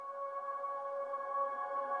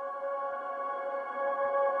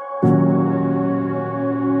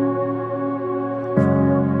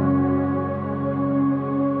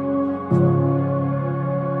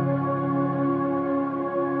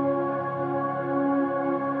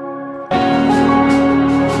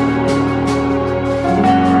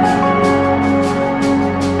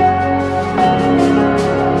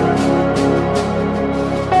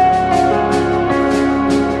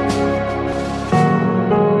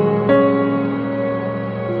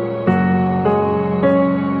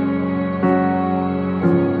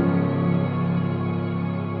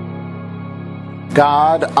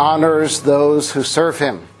God honors those who serve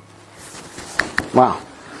Him. Wow.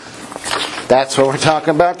 That's what we're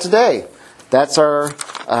talking about today. That's our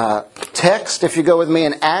text. If you go with me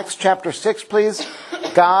in Acts chapter 6, please.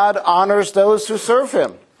 God honors those who serve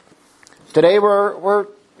Him. Today we're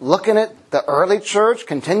looking at the early church,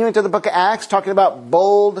 continuing to the book of Acts, talking about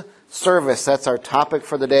bold service. That's our topic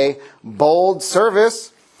for the day, bold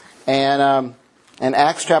service. And in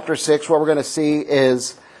Acts chapter 6, what we're going to see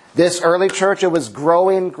is this early church, it was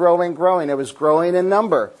growing. It was growing in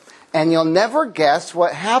number. And you'll never guess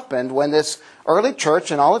what happened when this early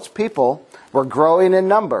church and all its people were growing in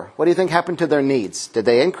number. What do you think happened to their needs? Did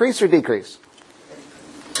they increase or decrease?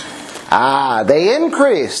 They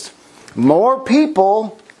increased. More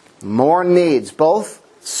people, more needs. Both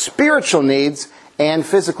spiritual needs and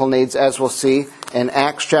physical needs, as we'll see in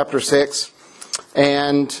Acts chapter 6.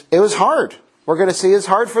 And it was hard. We're going to see it's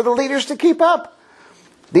hard for the leaders to keep up.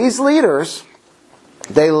 These leaders,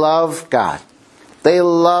 they love God. They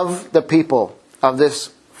love the people of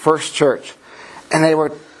this first church. And they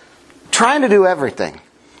were trying to do everything.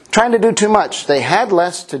 Trying to do too much. They had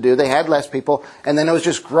less to do. They had less people. And then it was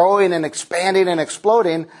just growing and expanding and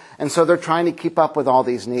exploding. And so they're trying to keep up with all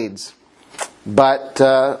these needs. But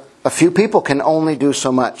a few people can only do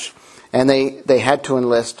so much. And they had to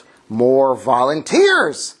enlist more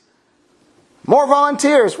volunteers. More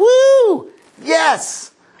volunteers. Woo! Yes!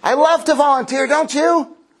 I love to volunteer, don't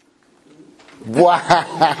you?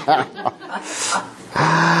 Wow.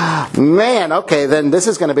 Man, okay, then this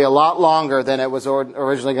is going to be a lot longer than it was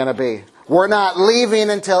originally going to be. We're not leaving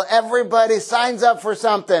until everybody signs up for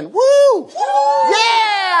something. Woo!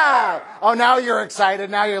 Yeah! Oh, now you're excited.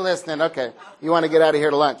 Now you're listening. Okay. You want to get out of here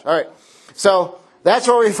to lunch. All right. So that's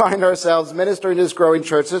where we find ourselves, ministering to this growing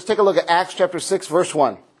church. Let's take a look at Acts chapter 6, verse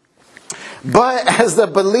 1. But as the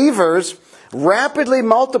believers rapidly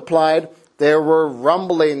multiplied, there were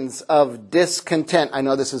rumblings of discontent. I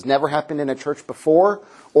know this has never happened in a church before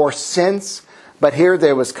or since, but here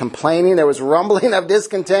there was complaining, there was rumbling of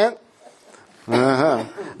discontent.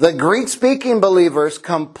 The Greek-speaking believers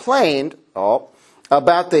complained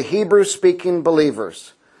about the Hebrew-speaking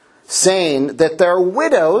believers, saying that their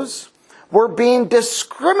widows were being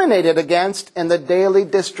discriminated against in the daily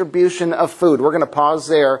distribution of food. We're going to pause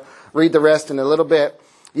there, read the rest in a little bit.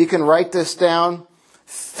 You can write this down.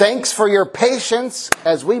 Thanks for your patience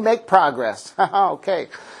as we make progress. Okay.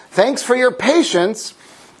 Thanks for your patience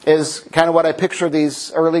is kind of what I picture these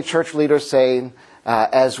early church leaders saying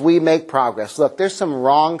as we make progress. Look, there's some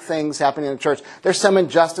wrong things happening in the church. There's some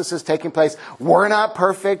injustices taking place. We're not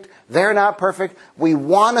perfect. They're not perfect. We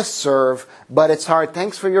want to serve, but it's hard.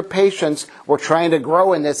 Thanks for your patience. We're trying to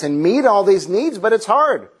grow in this and meet all these needs, but it's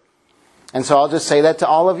hard. And so I'll just say that to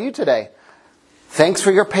all of you today. Thanks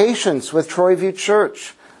for your patience with Troy View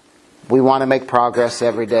Church. We want to make progress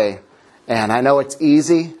every day. And I know it's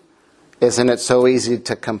easy. Isn't it so easy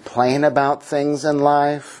to complain about things in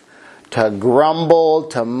life? To grumble,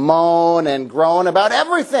 to moan and groan about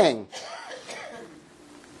everything.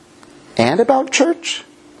 And about church.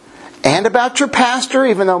 And about your pastor,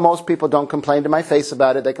 even though most people don't complain to my face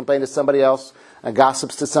about it. They complain to somebody else,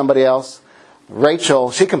 gossips to somebody else.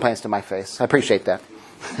 Rachel, she complains to my face. I appreciate that.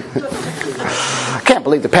 I can't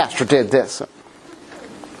believe the pastor did this.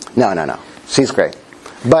 No. She's great.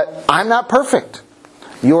 But I'm not perfect.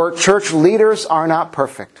 Your church leaders are not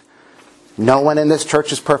perfect. No one in this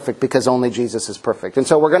church is perfect because only Jesus is perfect. And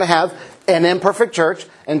so we're going to have an imperfect church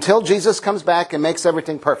until Jesus comes back and makes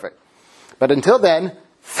everything perfect. But until then,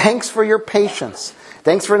 thanks for your patience.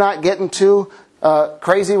 Thanks for not getting too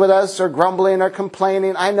crazy with us or grumbling or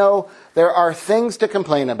complaining. I know there are things to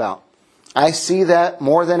complain about. I see that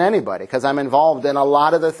more than anybody because I'm involved in a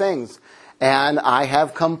lot of the things. And I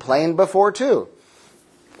have complained before too.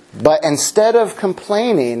 But instead of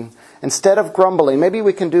complaining, instead of grumbling, maybe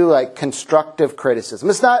we can do like constructive criticism.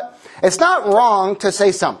 It's not wrong to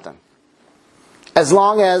say something. As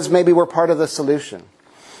long as maybe we're part of the solution.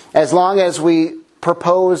 As long as we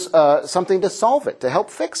propose something to solve it, to help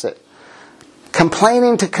fix it.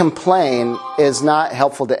 Complaining to complain is not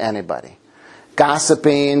helpful to anybody.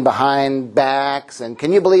 Gossiping behind backs, and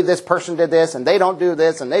can you believe this person did this, and they don't do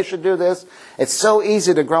this, and they should do this. It's so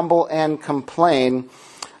easy to grumble and complain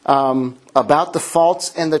about the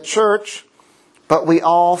faults in the church, but we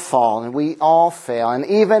all fall, and we all fail. And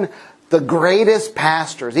even the greatest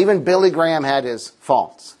pastors, even Billy Graham had his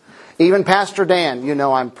faults. Even Pastor Dan, you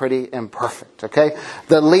know I'm pretty imperfect, okay?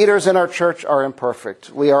 The leaders in our church are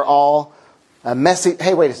imperfect. We are all messy.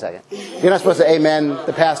 Hey, wait a second. You're not supposed to amen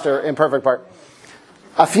the pastor imperfect part.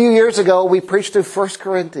 A few years ago, we preached through 1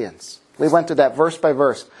 Corinthians. We went through that verse by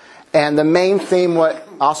verse. And the main theme,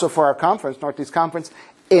 also for our conference, Northeast Conference,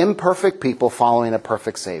 imperfect people following a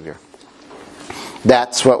perfect Savior.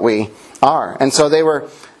 That's what we are. And so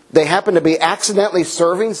they happened to be accidentally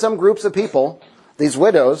serving some groups of people, these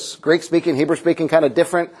widows, Greek-speaking, Hebrew-speaking, kind of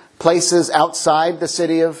different places outside the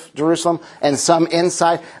city of Jerusalem and some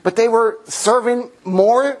inside. But they were serving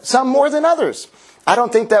some more than others. I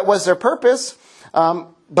don't think that was their purpose.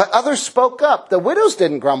 But others spoke up. The widows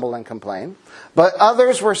didn't grumble and complain. But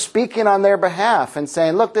others were speaking on their behalf and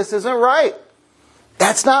saying, look, this isn't right.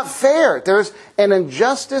 That's not fair. There's an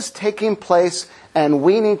injustice taking place, and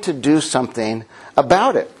we need to do something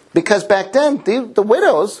about it. Because back then, the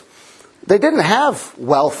widows, they didn't have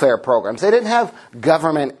welfare programs. They didn't have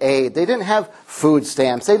government aid. They didn't have food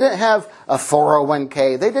stamps. They didn't have a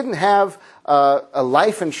 401k. They didn't have a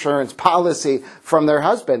life insurance policy from their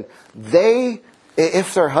husband.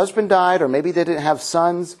 If their husband died, or maybe they didn't have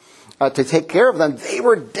sons to take care of them, they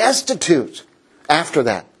were destitute after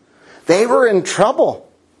that. They were in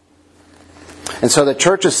trouble. And so the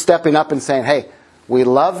church is stepping up and saying, hey, we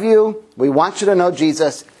love you. We want you to know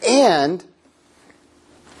Jesus. And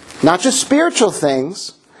not just spiritual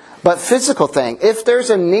things, but physical things. If there's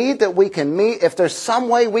a need that we can meet, if there's some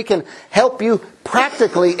way we can help you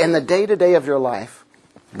practically in the day-to-day of your life,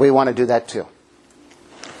 we want to do that too.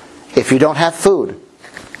 If you don't have food,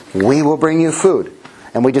 we will bring you food.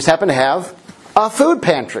 And we just happen to have a food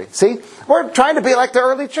pantry. See, we're trying to be like the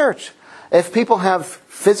early church. If people have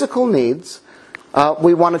physical needs,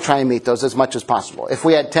 we want to try and meet those as much as possible. If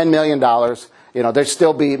we had $10 million, there'd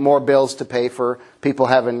still be more bills to pay for people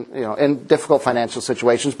having, in difficult financial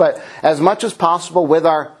situations. But as much as possible with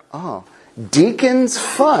our Deacons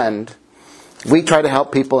Fund, we try to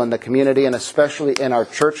help people in the community, and especially in our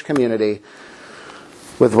church community,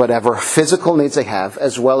 with whatever physical needs they have,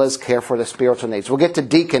 as well as care for the spiritual needs. We'll get to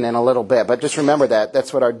deacon in a little bit, but just remember that.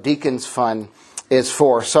 That's what our Deacons Fund is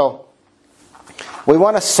for. So we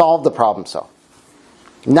want to solve the problem,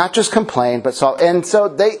 not just complain, but solve. And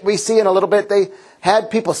so we see in a little bit, they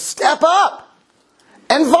had people step up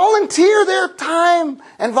and volunteer their time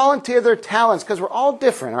and volunteer their talents, because we're all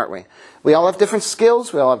different, aren't we? We all have different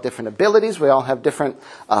skills. We all have different abilities. We all have different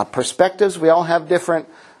perspectives. We all have different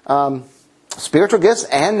spiritual gifts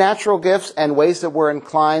and natural gifts and ways that we're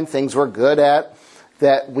inclined, things we're good at,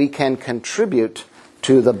 that we can contribute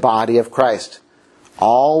to the body of Christ.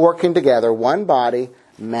 All working together, one body,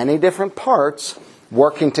 many different parts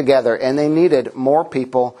working together, and they needed more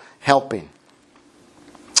people helping.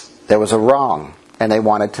 There was a wrong, and they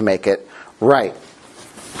wanted to make it right.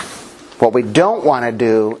 What we don't want to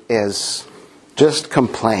do is just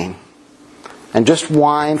complain and just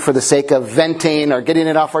whine for the sake of venting or getting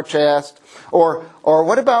it off our chest. Or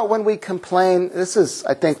what about when we complain? This is,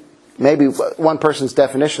 I think, maybe one person's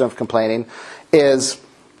definition of complaining is,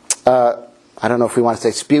 I don't know if we want to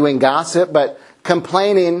say spewing gossip, but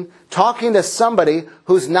complaining, talking to somebody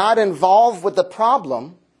who's not involved with the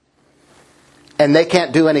problem, and they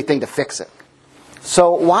can't do anything to fix it.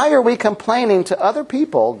 So why are we complaining to other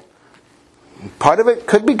people? Part of it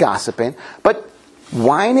could be gossiping, but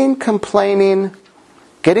whining, complaining,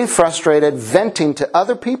 getting frustrated, venting to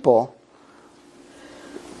other people,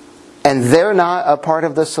 and they're not a part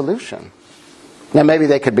of the solution. Now, maybe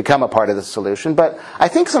they could become a part of the solution, but I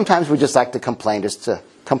think sometimes we just like to complain just to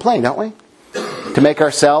complain, don't we? To make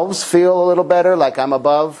ourselves feel a little better, like I'm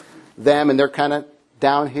above them and they're kind of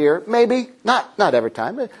down here. Maybe. Not every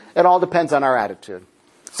time. It all depends on our attitude.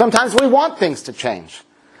 Sometimes we want things to change.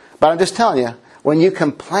 But I'm just telling you, when you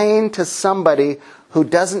complain to somebody who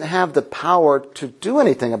doesn't have the power to do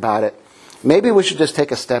anything about it, maybe we should just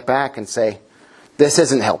take a step back and say, this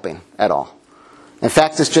isn't helping at all. In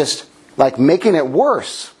fact, it's just like making it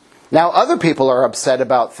worse. Now, other people are upset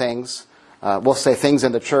about things. We'll say things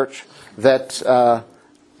in the church that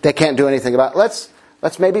they can't do anything about. Let's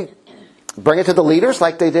maybe bring it to the leaders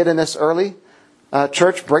like they did in this early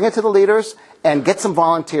church. Bring it to the leaders and get some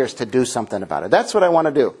volunteers to do something about it. That's what I want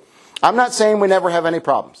to do. I'm not saying we never have any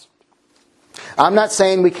problems. I'm not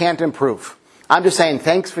saying we can't improve. I'm just saying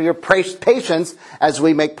thanks for your patience as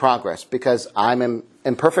we make progress, because I'm an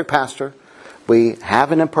imperfect pastor. We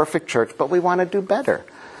have an imperfect church, but we want to do better.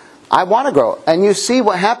 I want to grow. And you see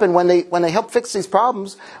what happened when they helped fix these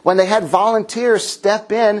problems, when they had volunteers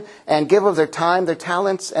step in and give of their time, their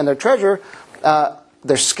talents, and their treasure,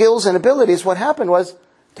 their skills and abilities. What happened was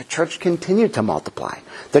the church continued to multiply.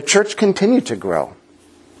 The church continued to grow.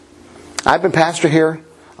 I've been pastor here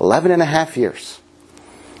 11 and a half years.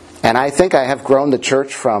 And I think I have grown the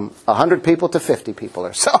church from 100 people to 50 people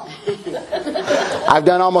or so. I've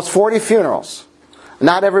done almost 40 funerals.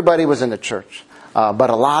 Not everybody was in the church. but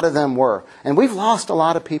a lot of them were. And we've lost a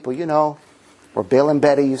lot of people, where Bill and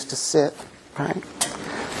Betty used to sit, right?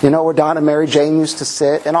 Where Don and Mary Jane used to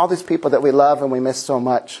sit, and all these people that we love and we miss so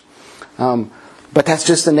much. But that's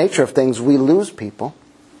just the nature of things. We lose people.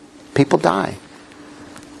 People die.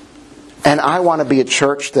 And I want to be a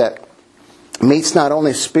church that meets not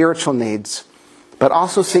only spiritual needs, but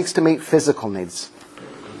also seeks to meet physical needs.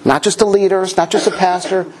 Not just the leaders, not just the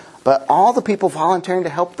pastor, but all the people volunteering to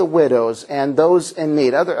help the widows and those in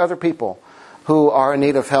need, other people who are in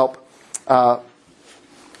need of help.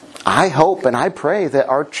 I hope and I pray that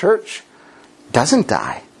our church doesn't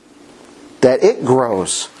die. That it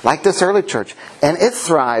grows like this early church. And it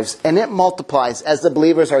thrives and it multiplies as the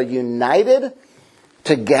believers are united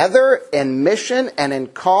together in mission and in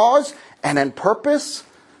cause and in purpose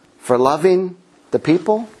for loving the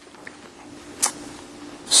people,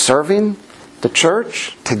 serving the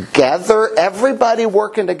church, together, everybody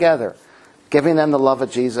working together, giving them the love of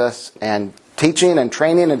Jesus and teaching and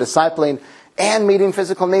training and discipling and meeting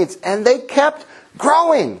physical needs. And they kept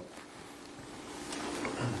growing.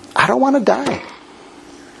 I don't want to die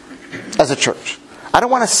as a church. I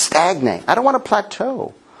don't want to stagnate. I don't want to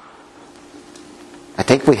plateau. I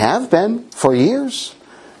think we have been for years.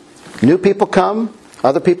 New people come,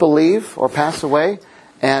 other people leave or pass away,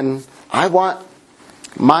 and I want,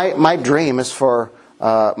 my dream is for,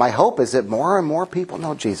 my hope is that more and more people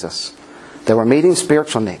know Jesus. That we're meeting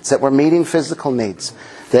spiritual needs, that we're meeting physical needs,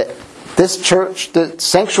 that this church, the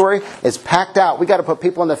sanctuary is packed out. We got to put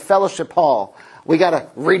people in the fellowship hall. We got to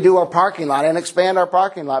redo our parking lot and expand our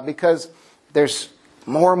parking lot because there's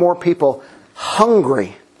more and more people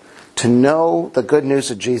hungry to know the good news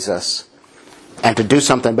of Jesus and to do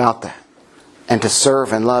something about that and to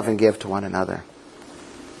serve and love and give to one another.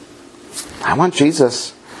 I want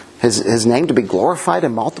Jesus, His name to be glorified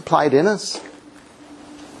and multiplied in us.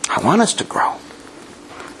 I want us to grow.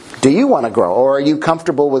 Do you want to grow, or are you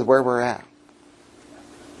comfortable with where we're at?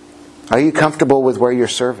 Are you comfortable with where you're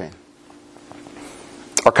serving?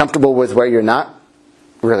 Or comfortable with where you're not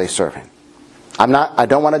really serving? I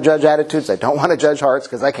don't want to judge attitudes. I don't want to judge hearts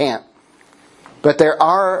because I can't. But there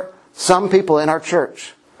are some people in our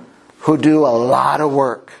church who do a lot of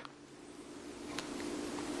work.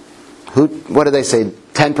 What do they say?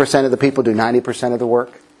 10% of the people do 90% of the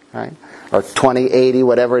work, right? Or 20, 80,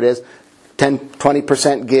 whatever it is.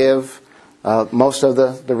 20% give most of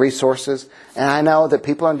the resources. And I know that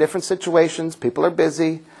people are in different situations. People are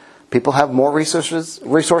busy. People have more resources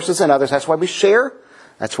than others. That's why we share.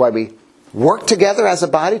 That's why we work together as a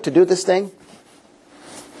body to do this thing.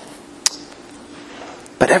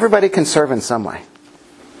 But everybody can serve in some way.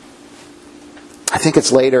 I think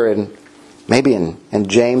it's later maybe in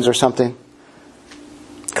James or something.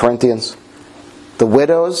 Corinthians. The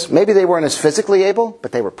widows, maybe they weren't as physically able,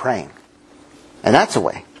 but they were praying. And that's a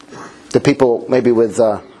way. The people maybe with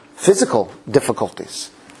physical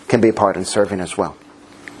difficulties can be a part in serving as well.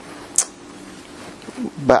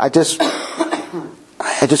 But I just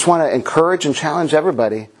want to encourage and challenge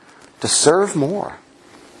everybody to serve more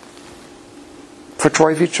for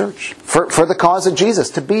Troy View Church, for the cause of Jesus,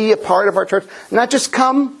 to be a part of our church. Not just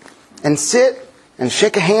come and sit and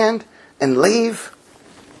shake a hand and leave,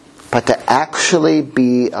 but to actually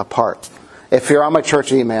be a part. If you're on my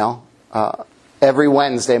church email every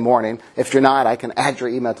Wednesday morning, if you're not, I can add your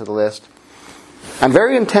email to the list. I'm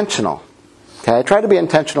very intentional. Okay, I try to be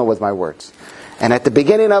intentional with my words. And at the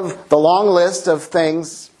beginning of the long list of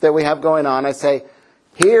things that we have going on, I say,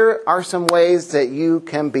 here are some ways that you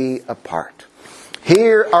can be a part.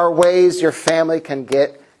 Here are ways your family can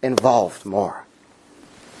get involved more.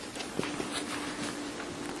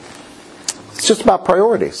 It's just about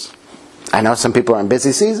priorities. I know some people are in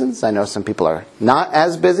busy seasons. I know some people are not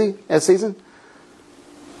as busy as season.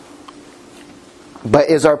 But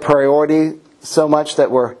is our priority so much that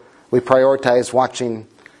we prioritize watching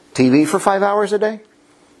TV for 5 hours a day?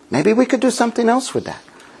 Maybe we could do something else with that.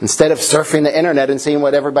 Instead of surfing the internet and seeing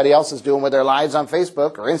what everybody else is doing with their lives on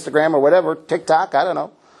Facebook or Instagram or whatever, TikTok, I don't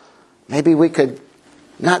know. Maybe we could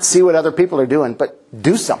not see what other people are doing, but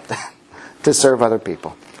do something to serve other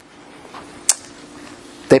people.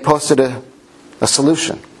 They posted a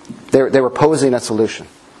solution. They were posing a solution.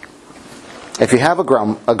 If you have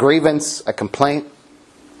a grievance, a complaint,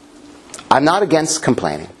 I'm not against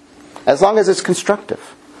complaining, as long as it's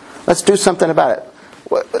constructive. Let's do something about it.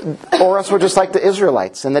 Or else we're just like the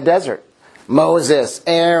Israelites in the desert. Moses,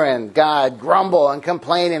 Aaron, God grumble and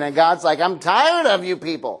complaining, and God's like, I'm tired of you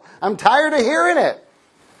people. I'm tired of hearing it.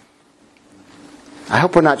 I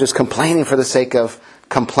hope we're not just complaining for the sake of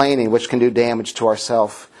complaining, which can do damage to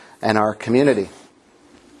ourselves and our community.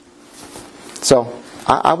 So,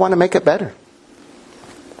 I want to make it better.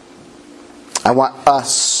 I want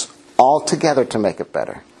us all together to make it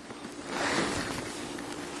better.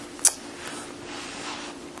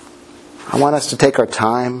 I want us to take our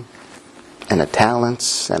time and our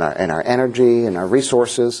talents and our energy and our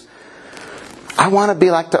resources. I want to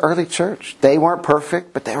be like the early church. They weren't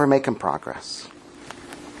perfect, but they were making progress.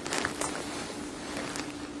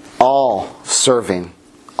 All serving,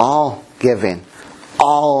 all giving,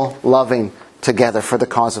 all loving together for the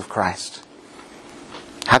cause of Christ.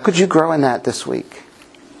 How could you grow in that this week?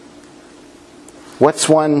 What's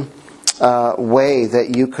one way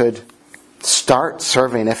that you could start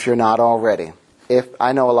serving if you're not already? If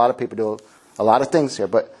I know a lot of people do a lot of things here,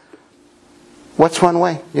 but what's one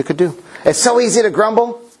way you could do? It's so easy to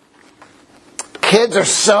grumble. Kids are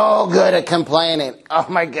so good at complaining. Oh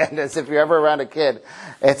my goodness, if you're ever around a kid,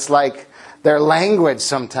 it's like their language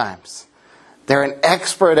sometimes. They're an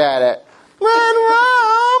expert at it. But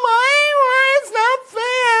Mom, it's not fair.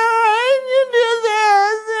 You do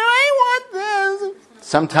this. I want this.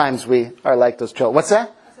 Sometimes we are like those children. What's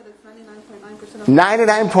that? I said it's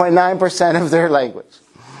 99.9%. 99.9% of their language.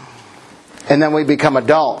 And then we become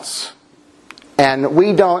adults. And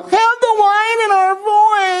we don't have the whine in our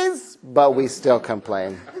voice. But we still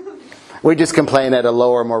complain. We just complain at a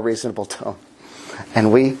lower, more reasonable tone.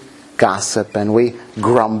 And we gossip and we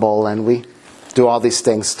grumble and we do all these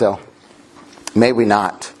things still. May we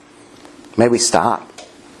not. May we stop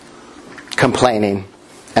complaining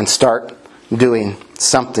and start doing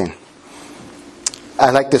something. I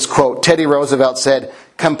like this quote. Teddy Roosevelt said,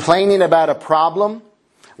 "Complaining about a problem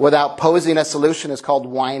without posing a solution is called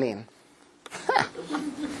whining."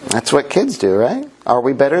 That's what kids do, right? Are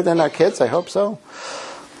we better than our kids? I hope so.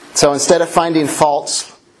 So instead of finding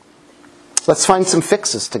faults, let's find some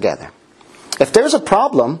fixes together. If there's a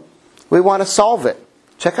problem, we want to solve it.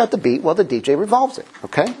 Check out the beat while the DJ revolves it,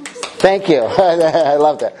 okay? Thank you. I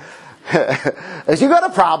love that. If you got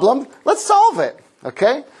a problem, let's solve it,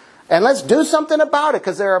 okay? And let's do something about it,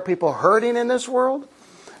 because there are people hurting in this world.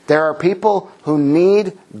 There are people who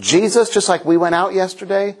need Jesus, just like we went out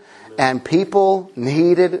yesterday. And people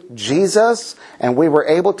needed Jesus, and we were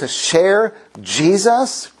able to share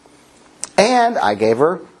Jesus. And I gave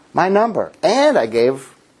her my number, and I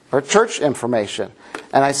gave her church information.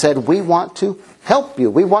 And I said, we want to help you.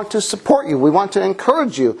 We want to support you. We want to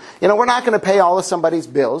encourage you. You know, we're not going to pay all of somebody's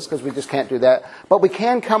bills, because we just can't do that. But we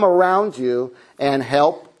can come around you and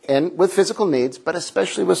help and with physical needs, but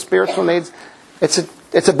especially with spiritual needs. It's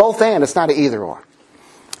a both and. It's not an either or.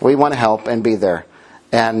 We want to help and be there.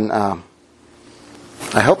 And I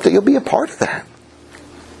hope that you'll be a part of that.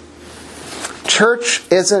 Church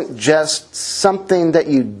isn't just something that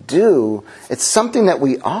you do. It's something that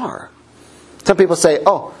we are. Some people say,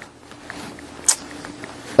 oh,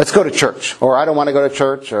 let's go to church. Or I don't want to go to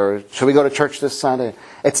church. Or should we go to church this Sunday?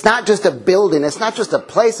 It's not just a building. It's not just a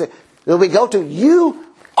place that we go to. You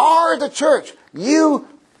are the church. You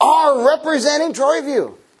are representing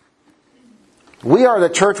Troyview. We are the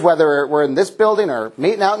church, whether we're in this building or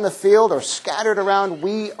meeting out in the field or scattered around.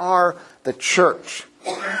 We are the church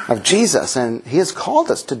of Jesus, and He has called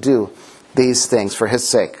us to do these things for His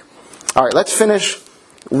sake. All right, let's finish.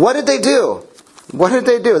 What did they do? What did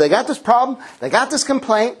they do? They got this problem. They got this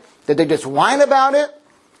complaint. Did they just whine about it?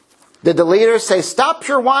 Did the leaders say, stop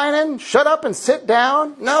your whining, shut up and sit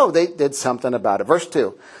down? No, they did something about it. Verse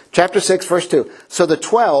 2. Chapter 6, verse 2. So the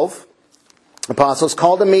 12 apostles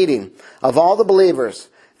called a meeting of all the believers.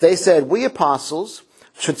 They said, we apostles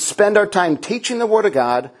should spend our time teaching the Word of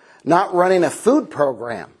God, not running a food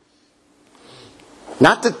program.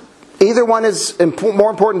 Not that either one is more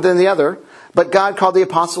important than the other, but God called the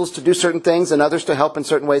apostles to do certain things and others to help in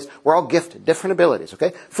certain ways. We're all gifted, different abilities,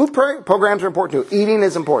 okay? Food programs are important too. Eating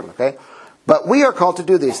is important, okay? But we are called to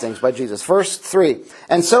do these things by Jesus. Verse 3.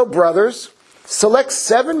 And so, brothers, select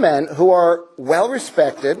 7 men who are well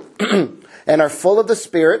respected and are full of the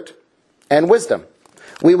Spirit and wisdom.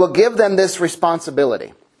 We will give them this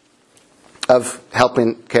responsibility of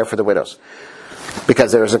helping care for the widows.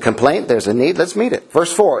 Because there is a complaint, there's a need, let's meet it.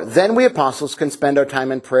 Verse 4, then we apostles can spend our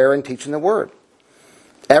time in prayer and teaching the Word.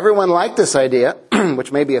 Everyone liked this idea,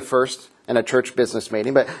 which may be a first in a church business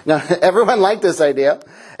meeting, but no, everyone liked this idea,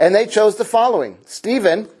 and they chose the following.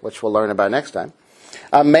 Stephen, which we'll learn about next time,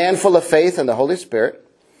 a man full of faith and the Holy Spirit,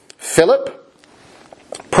 Philip,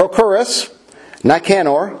 Prochorus,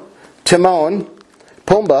 Nicanor, Timon,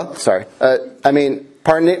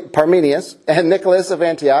 Parmenius, and Nicholas of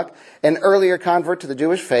Antioch, an earlier convert to the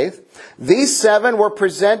Jewish faith. These 7 were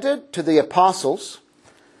presented to the apostles,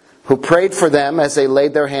 who prayed for them as they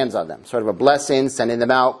laid their hands on them. Sort of a blessing, sending them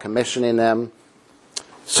out, commissioning them.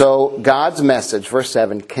 So God's message, verse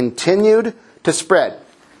 7, continued to spread.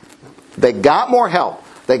 They got more help.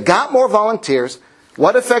 They got more volunteers.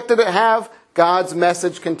 What effect did it have? God's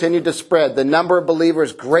message continued to spread. The number of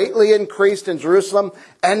believers greatly increased in Jerusalem,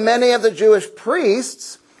 and many of the Jewish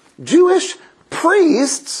priests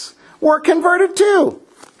were converted too.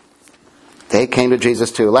 They came to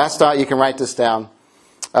Jesus too. Last thought, you can write this down.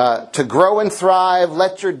 To grow and thrive,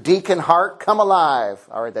 let your deacon heart come alive.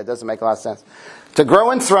 All right, that doesn't make a lot of sense. To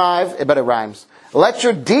grow and thrive, but it rhymes. Let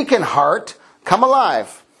your deacon heart come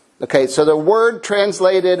alive. Okay, so the word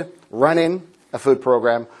translated running a food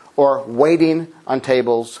program or waiting on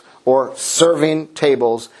tables or serving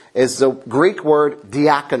tables is the Greek word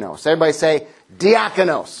diakonos. Everybody say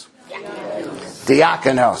diakonos.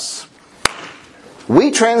 Diakonos.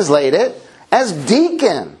 We translate it as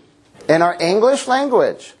deacon in our English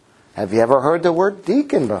language. Have you ever heard the word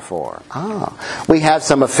deacon before? We have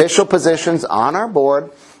some official positions on our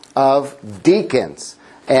board of deacons.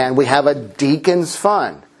 And we have a deacons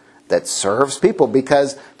fund that serves people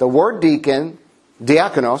because the word deacon,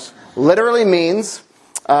 diakonos, literally means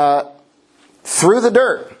through the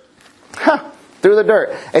dirt. Through the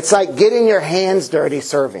dirt. It's like getting your hands dirty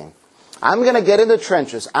serving. I'm going to get in the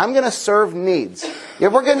trenches. I'm going to serve needs. Yeah,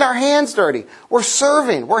 we're getting our hands dirty. We're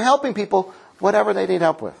serving. We're helping people whatever they need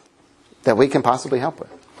help with that we can possibly help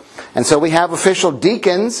with. And so we have official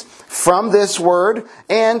deacons from this word,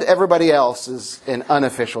 and everybody else is an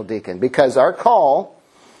unofficial deacon. Because our call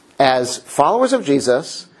as followers of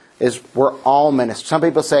Jesus is we're all ministers. Some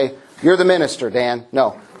people say, you're the minister, Dan.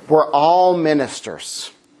 No, we're all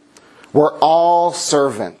ministers. We're all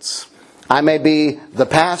servants. I may be the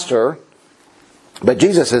pastor, but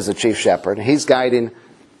Jesus is the chief shepherd. He's guiding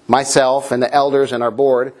myself and the elders and our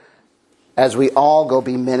board as we all go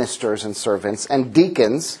be ministers and servants and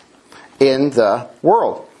deacons in the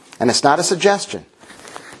world. And it's not a suggestion.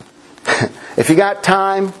 If you got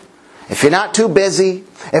time, if you're not too busy,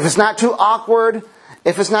 if it's not too awkward,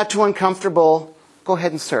 if it's not too uncomfortable, go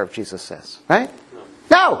ahead and serve, Jesus says. Right?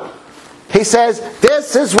 No! He says,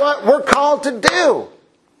 this is what we're called to do.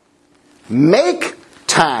 Make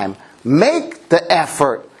time. Make the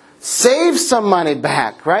effort. Save some money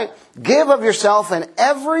back, right? Give of yourself in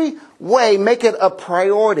every way. Make it a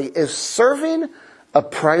priority. Is serving a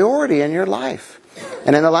priority in your life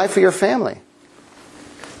and in the life of your family?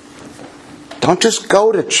 Don't just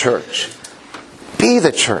go to church. Be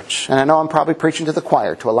the church. And I know I'm probably preaching to the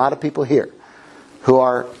choir, to a lot of people here who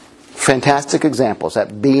are fantastic examples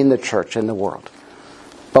at being the church in the world.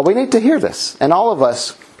 But we need to hear this. And all of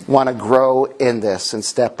us want to grow in this and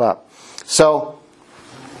step up. So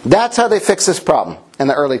that's how they fix this problem in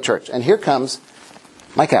the early church. And here comes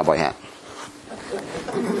my cowboy hat.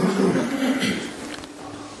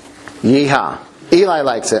 Yeehaw. Eli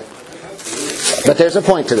likes it. But there's a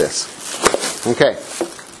point to this. Okay.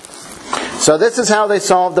 So this is how they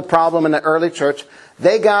solved the problem in the early church.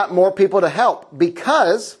 They got more people to help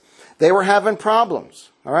because they were having problems.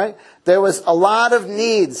 All right? There was a lot of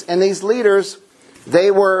needs. And these leaders, they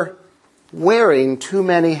were wearing too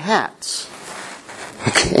many hats.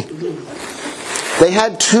 Okay. They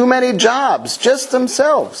had too many jobs, just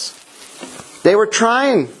themselves. They were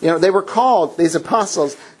trying, they were called, these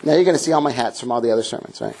apostles. Now you're going to see all my hats from all the other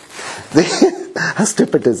sermons, right? How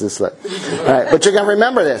stupid does this look? All right, but you're going to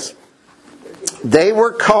remember this. They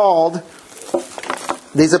were called,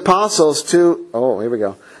 these apostles, to, here we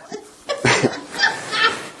go.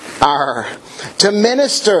 To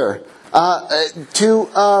minister,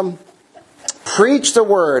 to preach the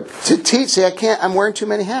word, to teach. See, I'm wearing too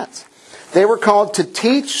many hats. They were called to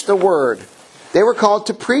teach the word. They were called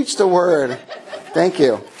to preach the word. Thank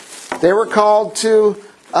you. They were called to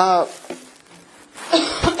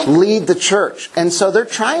lead the church. And so they're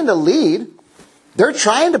trying to lead. They're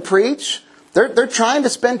trying to preach. They're trying to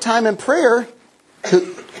spend time in prayer.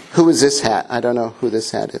 Who is this hat? I don't know who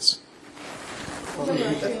this hat is.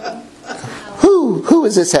 Who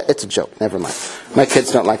is this hat? It's a joke. Never mind. My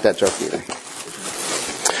kids don't like that joke either.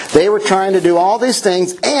 They were trying to do all these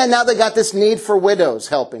things, and now they got this need for widows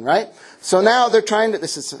helping, right? So now they're trying to,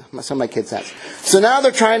 this is some of my kids' hats. So now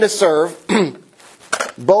they're trying to serve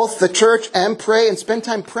both the church and pray and spend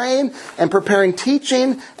time praying and preparing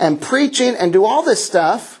teaching and preaching and do all this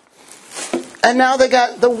stuff. And now they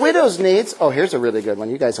got the widow's needs. Oh, here's a really good one.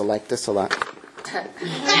 You guys will like this a lot.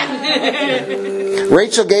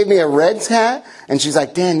 Rachel gave me a Reds hat, and she's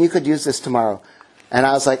like, Dan, you could use this tomorrow. And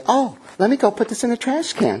I was like, let me go put this in the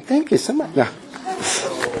trash can. Thank you so much. No.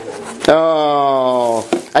 Oh,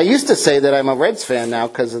 I used to say that I'm a Reds fan now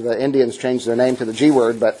because the Indians changed their name to the G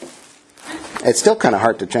word, but it's still kind of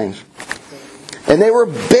hard to change. And they were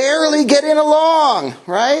barely getting along,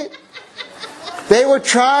 right? They were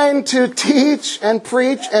trying to teach and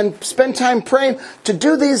preach and spend time praying to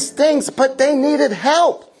do these things, but they needed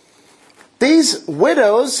help. These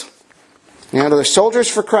widows, they're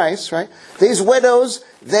soldiers for Christ, right? These widows,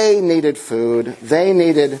 they needed food. They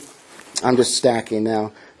needed, I'm just stacking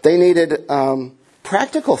now. They needed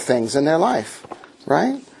practical things in their life,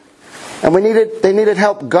 right? And they needed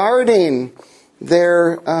help guarding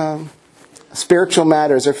their spiritual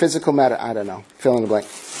matters or physical matter. I don't know. Fill in the blank.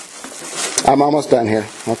 I'm almost done here.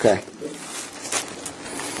 Okay.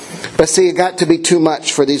 But see, it got to be too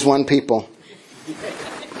much for these one people.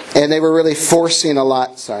 And they were really forcing a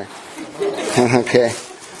lot. Sorry. Okay.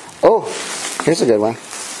 Oh, here's a good one.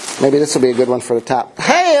 Maybe this will be a good one for the top.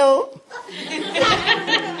 Hey-o!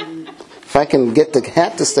 If I can get the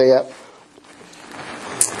hat to stay up.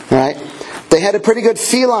 All right. They had a pretty good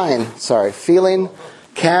feeling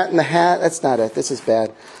cat in the hat. That's not it. This is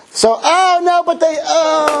bad. So,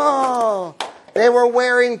 they were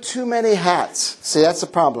wearing too many hats. See, that's the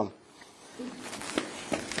problem.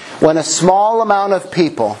 When a small amount of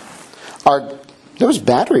people there was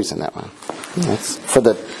batteries in that one. That's for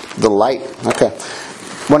the light. Okay.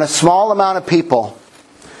 When a small amount of people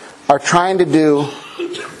are trying to do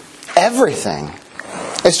everything,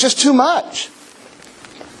 it's just too much.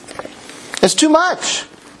 It's too much.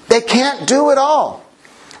 They can't do it all.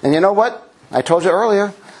 And you know what? I told you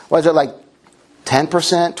earlier. Was it like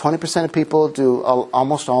 10%, 20% of people do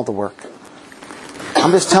almost all the work?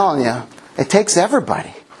 I'm just telling you, it takes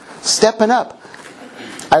everybody stepping up.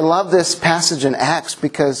 I love this passage in Acts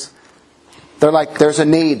because they're like, there's a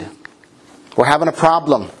need. We're having a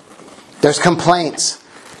problem. There's complaints.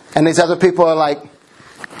 And these other people are like,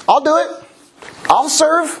 I'll do it. I'll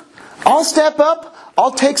serve. I'll step up.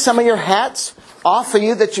 I'll take some of your hats off of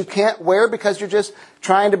you that you can't wear because you're just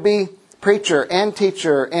trying to be preacher and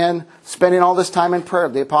teacher and spending all this time in prayer,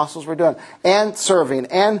 the apostles were doing, and serving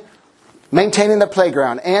and maintaining the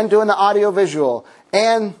playground and doing the audio-visual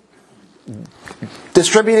and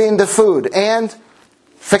distributing the food and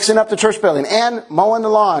fixing up the church building and mowing the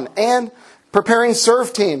lawn and preparing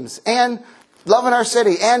serve teams and loving our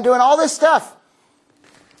city and doing all this stuff.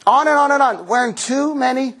 On and on and on. Wearing too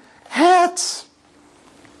many hats.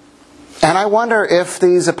 And I wonder if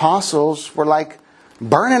these apostles were like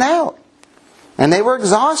burning out. And they were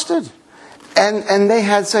exhausted. And they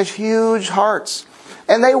had such huge hearts.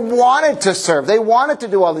 And they wanted to serve. They wanted to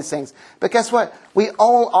do all these things. But guess what? We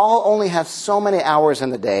all only have so many hours in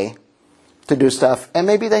the day to do stuff. And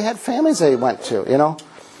maybe they had families they went to,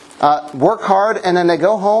 work hard and then they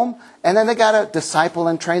go home. And then they got to disciple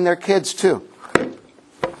and train their kids too.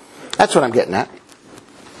 That's what I'm getting at.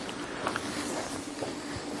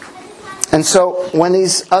 And so when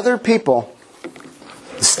these other people,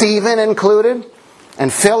 Stephen included,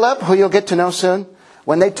 and Philip, who you'll get to know soon,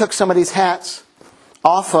 when they took some of these hats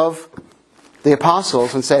off of the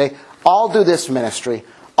apostles and say, I'll do this ministry,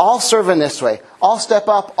 I'll serve in this way, I'll step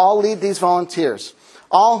up, I'll lead these volunteers,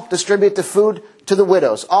 I'll distribute the food to the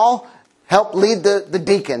widows, I'll help lead the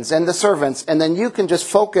deacons and the servants, and then you can just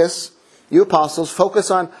focus, you apostles, focus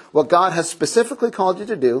on what God has specifically called you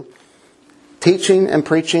to do, teaching and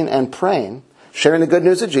preaching and praying, sharing the good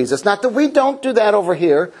news of Jesus. Not that we don't do that over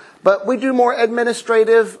here, but we do more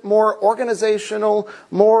administrative, more organizational,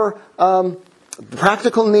 more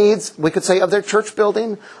practical needs, we could say, of their church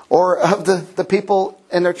building or of the people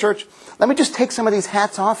in their church. Let me just take some of these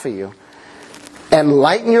hats off of you and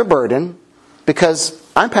lighten your burden, because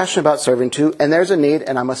I'm passionate about serving too, and there's a need,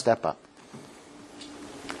 and I must step up.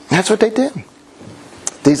 That's what they did.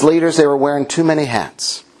 These leaders, they were wearing too many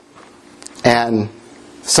hats. And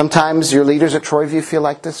sometimes your leaders at Troyview feel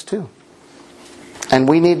like this too. And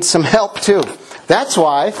we need some help too. That's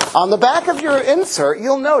why on the back of your insert,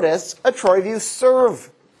 you'll notice a Troyview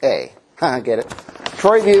survey. Get it?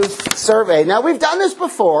 Troyview survey. Now, we've done this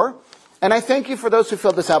before, and I thank you for those who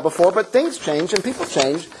filled this out before, but things change and people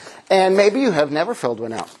change, and maybe you have never filled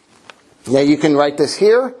one out. Now, you can write this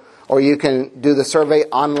here, or you can do the survey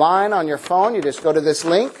online on your phone. You just go to this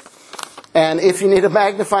link. And if you need a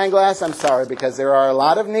magnifying glass, I'm sorry, because there are a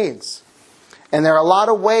lot of needs. And there are a lot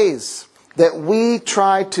of ways that we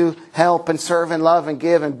try to help and serve and love and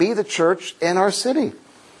give and be the church in our city.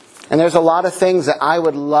 And there's a lot of things that I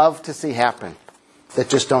would love to see happen that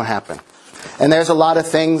just don't happen. And there's a lot of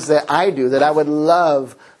things that I do that I would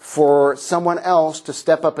love for someone else to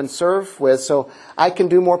step up and serve with so I can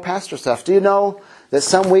do more pastor stuff. Do you know that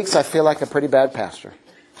some weeks I feel like a pretty bad pastor?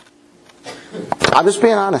 I'm just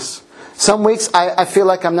being honest. Some weeks I feel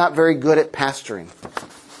like I'm not very good at pastoring.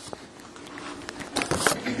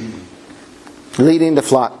 Leading the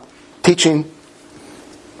flock. Teaching.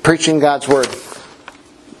 Preaching God's Word.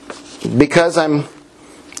 because I'm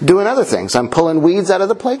doing other things. I'm pulling weeds out of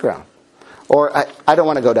the playground. Or I don't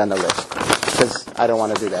want to go down the list because I don't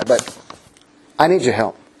want to do that. But I need your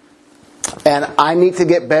help. And I need to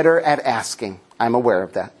get better at asking. I'm aware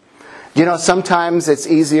of that. You know, sometimes it's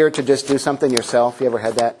easier to just do something yourself. You ever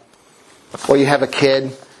had that? Or you have a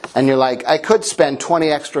kid and you're like, I could spend 20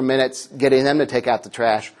 extra minutes getting them to take out the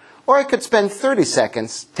trash. Or I could spend 30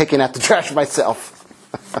 seconds taking out the trash myself.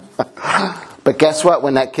 But guess what?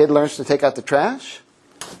 When that kid learns to take out the trash,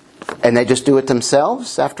 and they just do it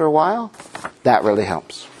themselves after a while, that really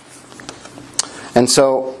helps. And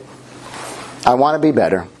so, I want to be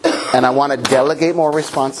better. And I want to delegate more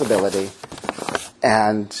responsibility.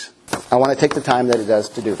 And I want to take the time that it does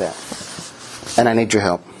to do that. And I need your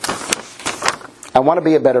help. I want to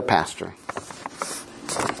be a better pastor.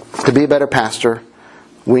 To be a better pastor,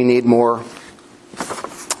 we need more,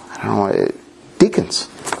 deacons.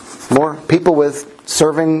 More people with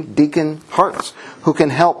serving deacon hearts who can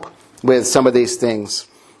help with some of these things.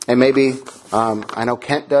 And maybe, I know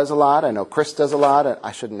Kent does a lot. I know Chris does a lot.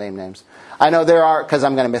 I shouldn't name names. I know there are, because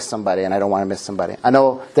I'm going to miss somebody and I don't want to miss somebody. I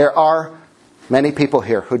know there are many people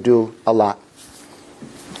here who do a lot.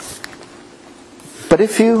 But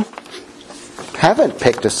if you haven't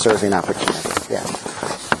picked a serving opportunity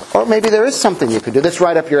yet, or maybe there is something you could do that's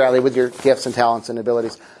right up your alley with your gifts and talents and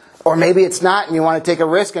abilities. Or maybe it's not and you want to take a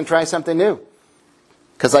risk and try something new.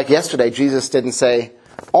 Because like yesterday, Jesus didn't say,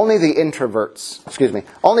 only the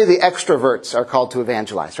extroverts are called to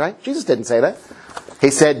evangelize, right? Jesus didn't say that. He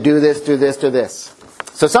said, do this, do this, do this.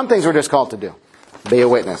 So some things we're just called to do. Be a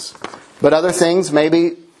witness. But other things,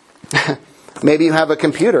 maybe you have a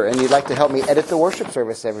computer and you'd like to help me edit the worship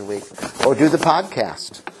service every week. Or do the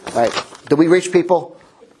podcast. Right? Do we reach people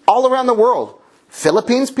all around the world?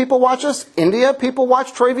 Philippines people watch us. India people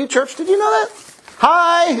watch Troy View Church. Did you know that?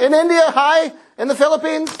 Hi in India. Hi in the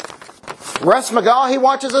Philippines. Russ McGaw, he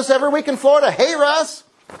watches us every week in Florida. Hey, Russ.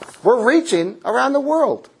 We're reaching around the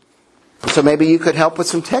world. So maybe you could help with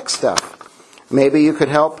some tech stuff. Maybe you could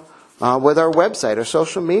help with our website or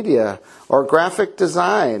social media or graphic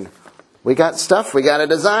design. We got stuff we got to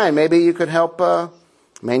design. Maybe you could help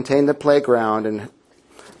maintain the playground and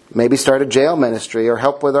maybe start a jail ministry or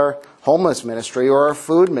help with our homeless ministry or our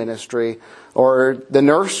food ministry or the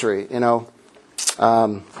nursery. You know,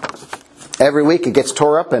 every week it gets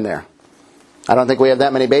tore up in there. I don't think we have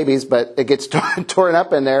that many babies, but it gets torn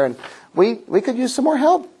up in there, and we could use some more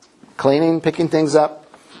help. Cleaning, picking things up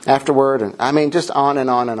afterward, and I mean, just on and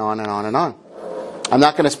on and on and on and on. I'm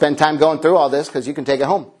not going to spend time going through all this because you can take it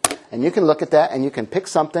home. And you can look at that and you can pick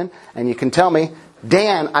something and you can tell me,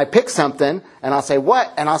 Dan, I picked something, and I'll say,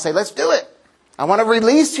 what? And I'll say, let's do it. I want to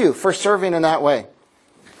release you for serving in that way.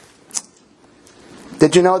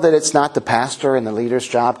 Did you know that it's not the pastor and the leader's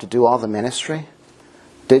job to do all the ministry?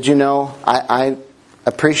 Did you know I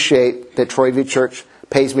appreciate that Troy View Church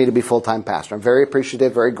pays me to be full-time pastor. I'm very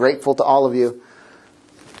appreciative, very grateful to all of you.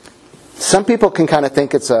 Some people can kind of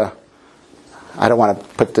think it's I don't want to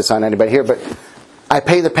put this on anybody here, but I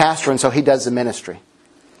pay the pastor and so he does the ministry.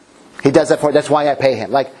 He does that for me. That's why I pay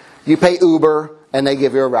him. Like, you pay Uber and they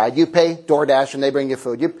give you a ride. You pay DoorDash and they bring you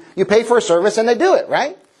food. You pay for a service and they do it,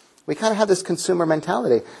 right? We kind of have this consumer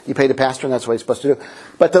mentality. You pay the pastor and that's what he's supposed to do.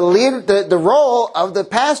 But the role of the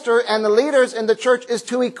pastor and the leaders in the church is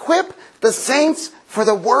to equip the saints for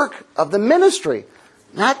the work of the ministry,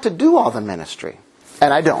 not to do all the ministry.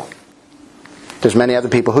 And I don't. There's many other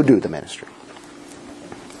people who do the ministry.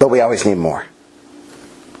 But we always need more.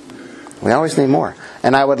 We always need more.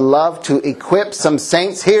 And I would love to equip some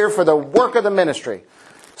saints here for the work of the ministry,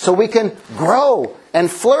 so we can grow and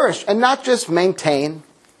flourish and not just maintain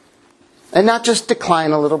and not just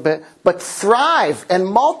decline a little bit, but thrive and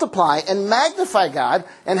multiply and magnify God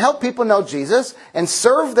and help people know Jesus and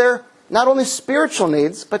serve their not only spiritual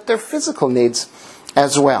needs, but their physical needs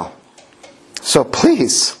as well. So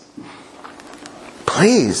please,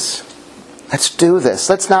 let's do this.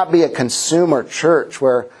 Let's not be a consumer church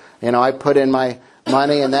where, I put in my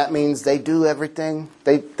money and that means they do everything.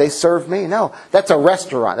 They serve me. No, that's a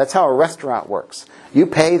restaurant. That's how a restaurant works. You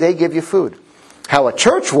pay, they give you food. How a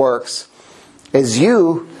church works is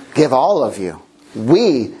you give all of you.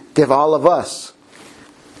 We give all of us.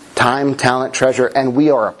 Time, talent, treasure, and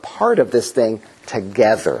we are a part of this thing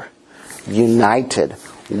together. United.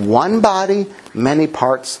 One body, many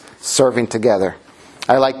parts, serving together.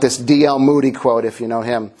 I like this D.L. Moody quote, if you know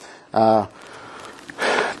him.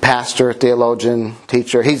 Pastor, theologian,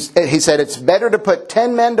 teacher. He said, it's better to put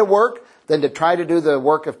 10 men to work than to try to do the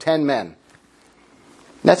work of 10 men.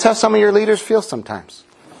 That's how some of your leaders feel sometimes.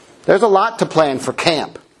 There's a lot to plan for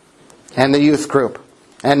camp and the youth group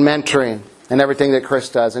and mentoring and everything that Chris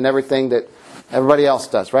does and everything that everybody else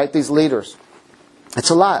does, right? These leaders.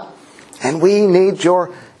 It's a lot. And we need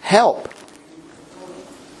your help.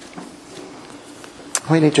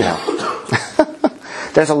 We need your help.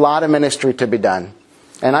 There's a lot of ministry to be done.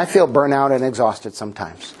 And I feel burnout and exhausted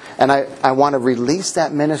sometimes. And I want to release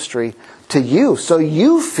that ministry to you so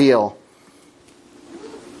you feel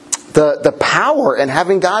the power in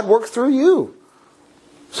having God work through you.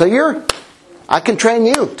 So I can train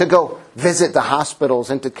you to go visit the hospitals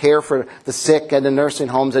and to care for the sick and the nursing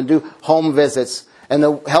homes and do home visits and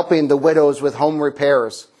helping the widows with home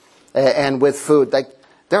repairs and with food. Like,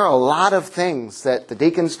 there are a lot of things that the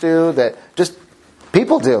deacons do, that just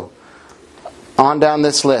people do, on down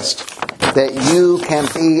this list, that you can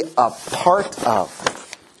be a part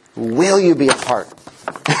of. Will you be a part?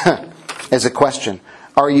 Is a question.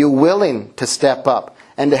 Are you willing to step up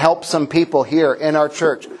and to help some people here in our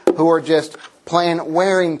church who are just plain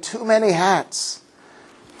wearing too many hats?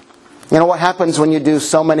 You know what happens when you do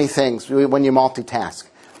so many things, when you multitask?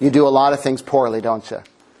 You do a lot of things poorly, don't you?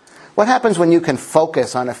 What happens when you can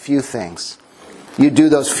focus on a few things? You do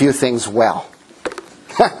those few things well.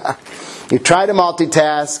 You try to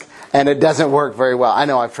multitask and it doesn't work very well. I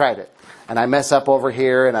know, I've tried it. And I mess up over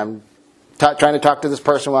here and I'm trying to talk to this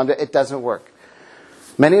person while it doesn't work.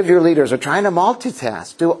 Many of your leaders are trying to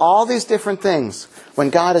multitask, do all these different things, when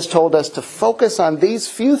God has told us to focus on these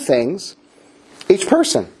few things, each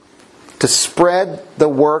person, to spread the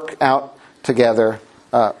work out together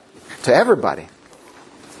to everybody.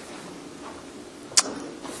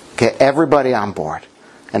 Get everybody on board.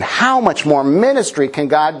 And how much more ministry can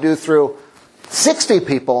God do through 60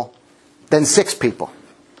 people than 6 people?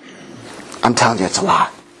 I'm telling you, it's a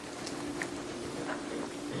lot.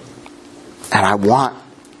 And I want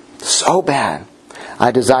so bad,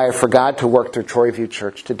 I desire for God to work through Troy View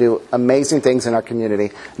Church to do amazing things in our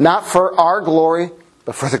community. Not for our glory,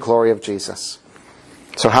 but for the glory of Jesus.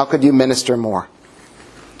 So how could you minister more?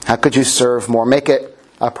 How could you serve more? Make it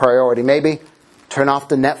a priority. Maybe turn off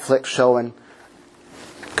the Netflix show and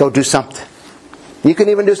go do something. You can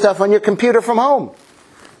even do stuff on your computer from home.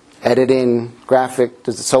 Editing, graphic,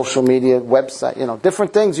 the social media, website,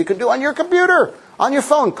 different things you can do on your computer, on your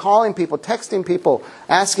phone, calling people, texting people,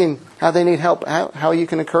 asking how they need help, how you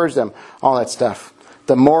can encourage them, all that stuff.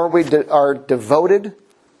 The more we are devoted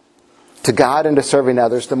to God and to serving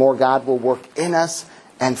others, the more God will work in us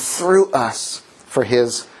and through us for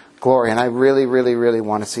His glory. And I really, really, really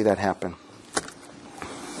want to see that happen.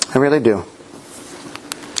 I really do.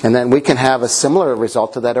 And then we can have a similar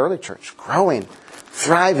result to that early church. Growing,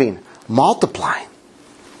 thriving, multiplying.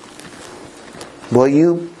 Will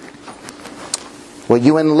you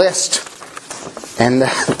enlist in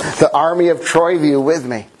the army of Troy View with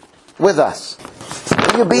me? With us?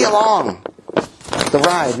 Will you be along the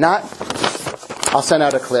ride? I'll send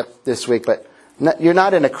out a clip this week, but you're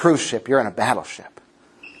not in a cruise ship. You're in a battleship.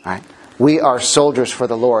 Right? We are soldiers for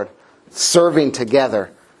the Lord, serving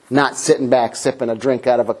together. Not sitting back sipping a drink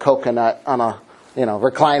out of a coconut on a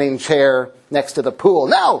reclining chair next to the pool.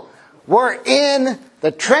 No! We're in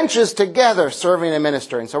the trenches together serving and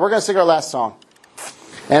ministering. So we're going to sing our last song.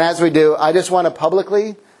 And as we do, I just want to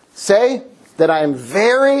publicly say that I am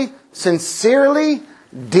very sincerely,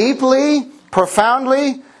 deeply,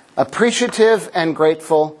 profoundly appreciative and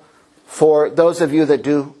grateful for those of you that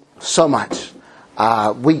do so much.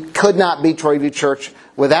 We could not be Troy View Church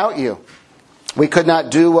without you. We could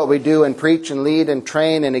not do what we do and preach and lead and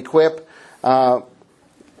train and equip the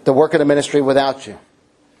work of the ministry without you.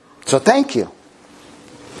 So thank you.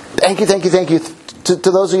 Thank you to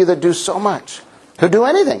those of you that do so much, who do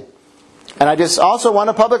anything. And I just also want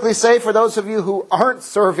to publicly say for those of you who aren't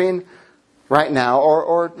serving right now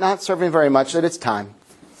or not serving very much, that it's time.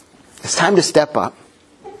 It's time to step up.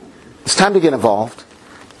 It's time to get involved.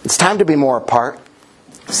 It's time to be more a part.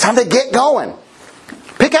 It's time to get going.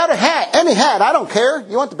 Pick out a hat, any hat, I don't care.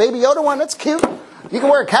 You want the Baby Yoda one? That's cute. You can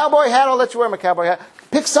wear a cowboy hat, I'll let you wear my cowboy hat.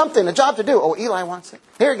 Pick something, a job to do. Oh, Eli wants it.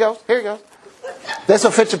 Here he goes. This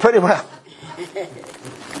will fit you pretty well.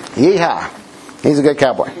 Yeehaw. He's a good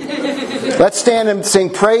cowboy. Let's stand and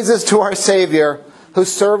sing praises to our Savior, who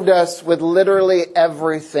served us with literally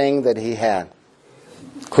everything that He had,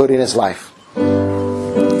 including His life.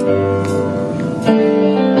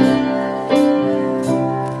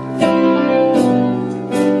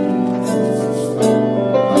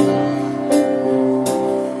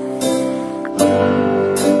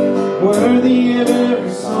 Worthy of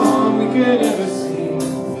every song we could ever sing,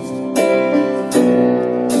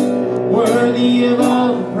 worthy of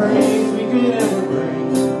all the praise we could ever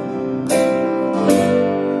bring,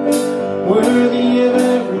 worthy of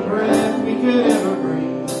every breath we could ever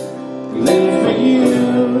breathe. We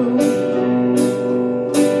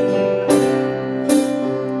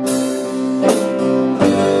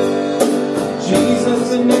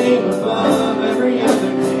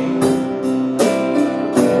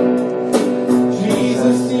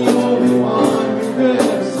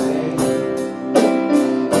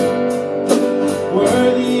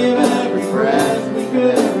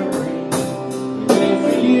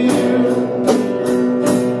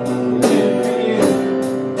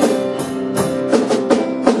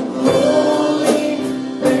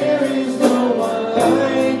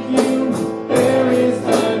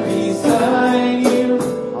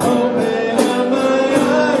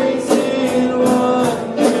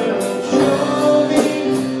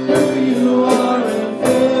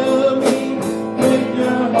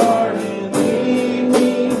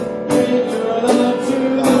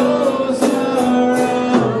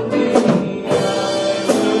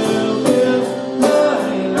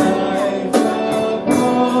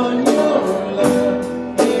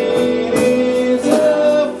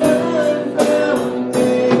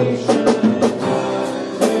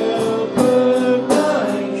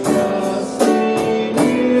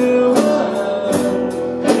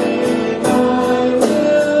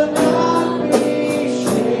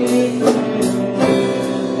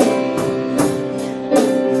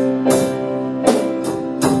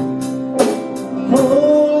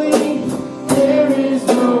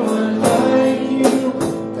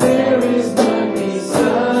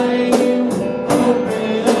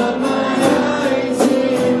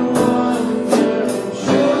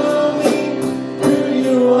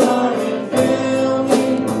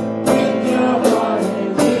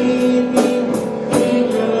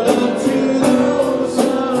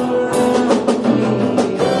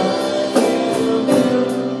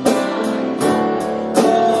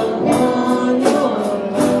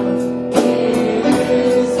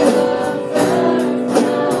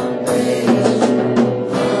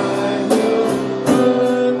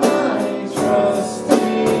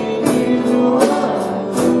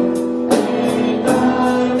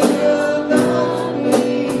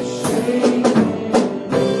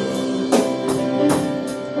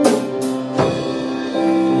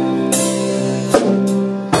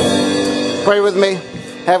pray with me?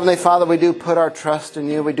 Heavenly Father, we do put our trust in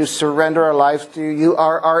you. We do surrender our lives to you. You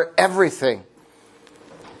are our everything.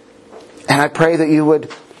 And I pray that you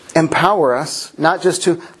would empower us, not just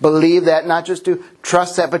to believe that, not just to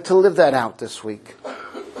trust that, but to live that out this week.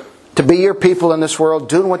 To be your people in this world,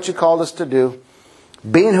 doing what you called us to do,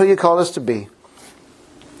 being who you called us to be,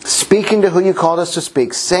 speaking to who you called us to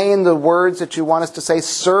speak, saying the words that you want us to say,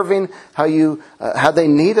 serving how they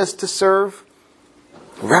need us to serve,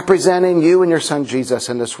 representing you and your Son Jesus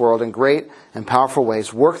in this world in great and powerful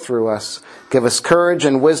ways. Work through us. Give us courage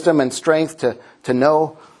and wisdom and strength to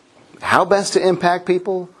know how best to impact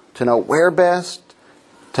people, to know where best,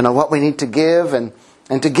 to know what we need to give, and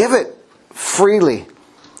to give it freely,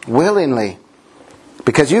 willingly.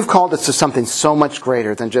 Because you've called us to something so much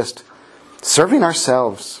greater than just serving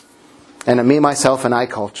ourselves and a me, myself, and I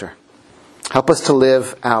culture. Help us to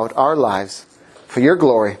live out our lives for your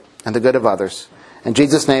glory and the good of others. In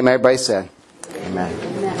Jesus' name, everybody said, Amen.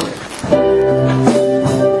 Amen.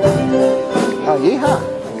 Oh, yeehaw.